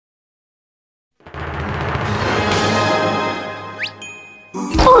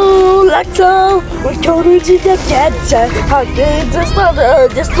So we're going to the cancer. How kids are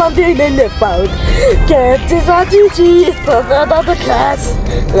just landing in the phone. Kids are GG, for another class.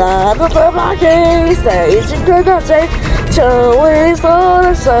 None of the markings, there isn't gonna say. So it's all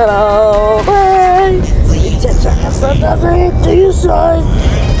a settle way. We just have another to you, son.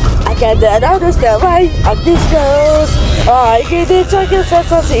 I can't understand why this goes. I get it, I can say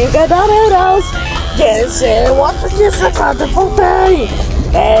something you got nothing else. Yes, what is this a wonderful thing?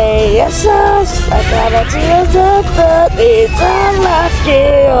 Hey, yes, I gotta tell you that it's a last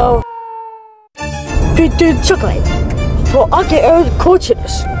skill. Good chocolate for ugly old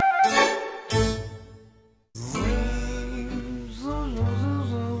coaches.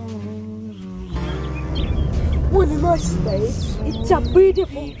 What a nice day. It's a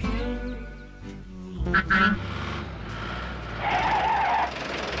beautiful.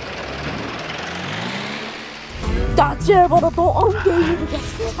 That's it, what I thought I'm doing.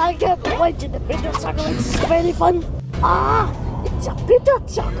 I can't wait to the bitter chocolate. It's very fun. It's a bitter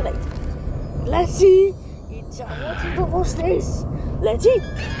chocolate. Let's see. It's a wonderful taste. Let's see.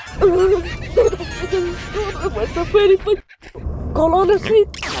 It was so very fun. Call on the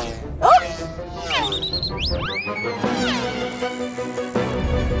street.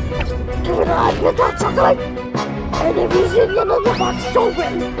 Give it a bitter chocolate. And everything in the box so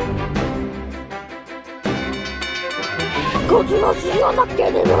well. Go to the sea, you're not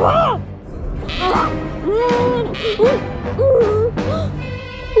getting it wrong!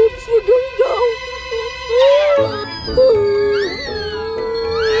 Oops, we're going down!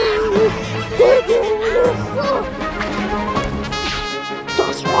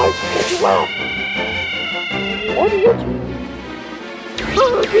 That's right, get well! What are you doing?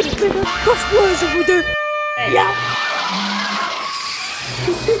 Oh, good, it's like a customers over there! Yeah!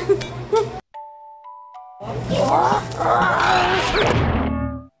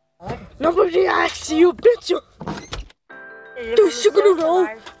 Nobody asks you, bitch! This is gonna know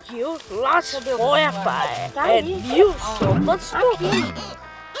you lost forever and you so much more.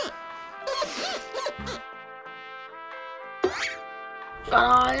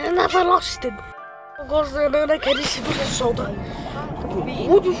 I never lost it. Because then I can't see the soda.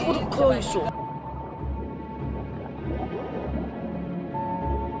 What is for the clothes?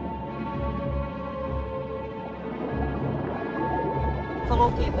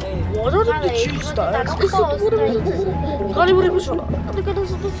 What are the choose that? Can't even show up.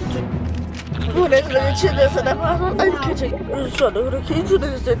 What is the children that I'm kitchen? So the kids in the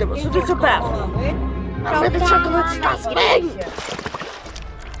cinema, so it's a bath. I'm in the chocolate stuff.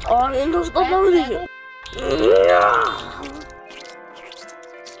 Oh, and those don't know it.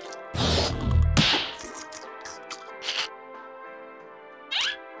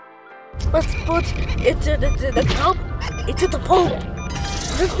 Let's put it in the cup. It's in the pole.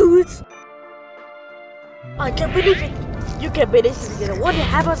 Let's do it! I can't believe it! You can't believe it! What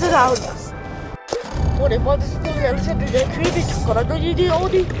happens around us? What about this thing else in the creepy chocolate? You the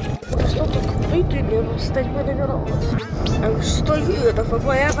only. It's not a completely little statement in your eyes. I'm still here for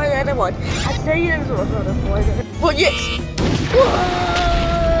whatever anyone. I say it is not a point. But yes!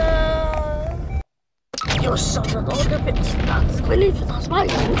 You're such an older bitch. That's believe it, that's mine.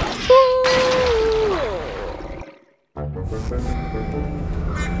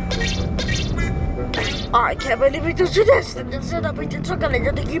 I can't believe it was suggested instead of eating chocolate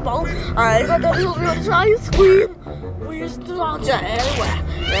at the keyboard. I got a little ice cream. We're still out there anywhere.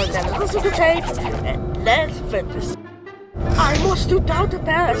 And then listen to the tape and let's finish. I must do down to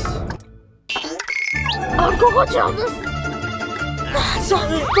Paris. I'm going to tell this.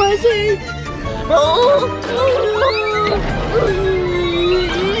 Sorry, crazy.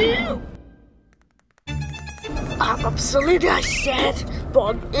 I'm absolutely sad,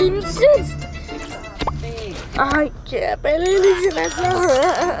 but insist. I can't believe it.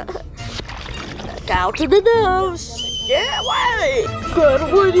 Down to the nose. Get away. Get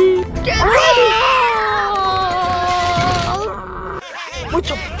ready. Get ready.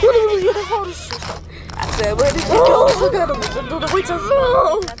 What's up? What are you doing? I said, where did you go? I gotta listen to the witches.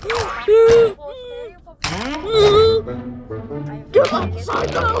 Get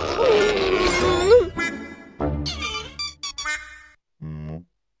upside down.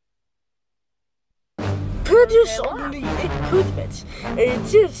 Produce only equipment.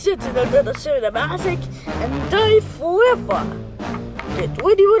 It's sitting under the cinematic and die forever. Get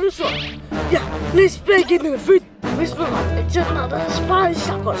ready for the song. Yeah, let's begin the food. It's another spy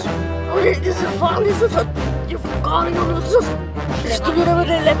suckers. This is fun, isn't it? You're calling on the system. Just to get over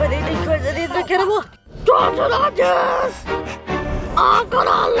the lemonade because it is the cannibal. Don't do that, yes! Oh, come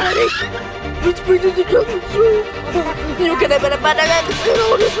on, lady. Which bridge is it coming through? You can have a better understand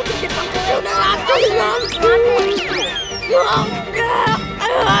all this with the kid. I'm telling you.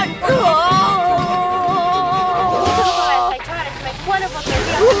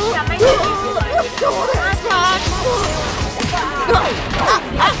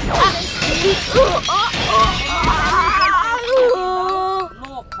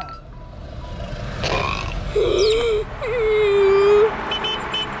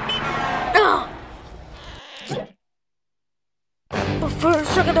 But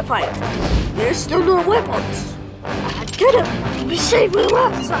first, I'm gonna fight. There's still no weapons. I get him. We save my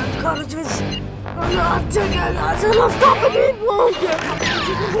lives out of cottages. I'm not taking it. I'm not stopping it longer.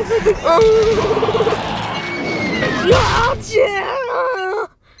 Yeah.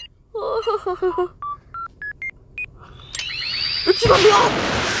 It's not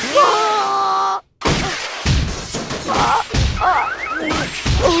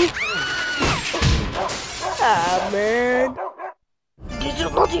Ah, man. This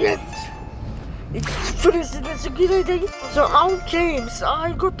is not it. It's finished. It's a good idea. So, I'm James.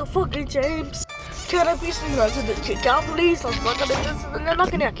 I got the fucking James. Can I be seen as a kick out, please? I'm not gonna listen and they're not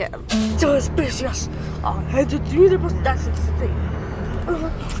gonna get him. So, it's precious. I had to do the most. That's the thing.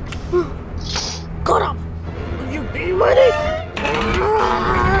 Got him. Will you be ready?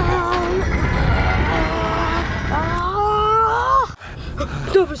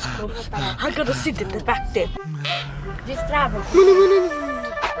 That was close. I gotta see them back there. Just travel. No.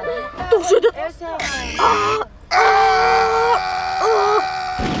 Don't shoot it.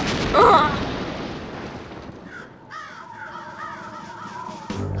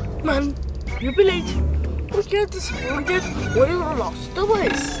 Man, you'll be late. We can't dispute it. We're lost the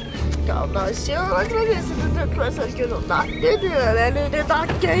ways. Come now, see how I can listen to the present. You know, not in the dark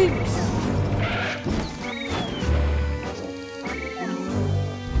games.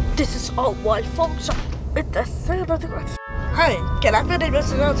 This is all my fault, so it does say nothing else. Hey, can I get a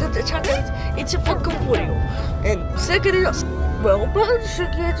message out to the channel? It's a fucking video. And second is, well, but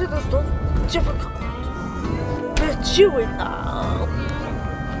should get to the store. Difficult. But you and now.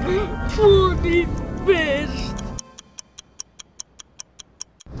 Funny best.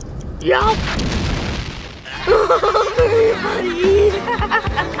 Yup. Very funny.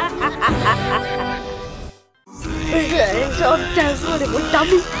 So that's what it was.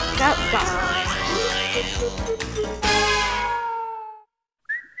 Dummy.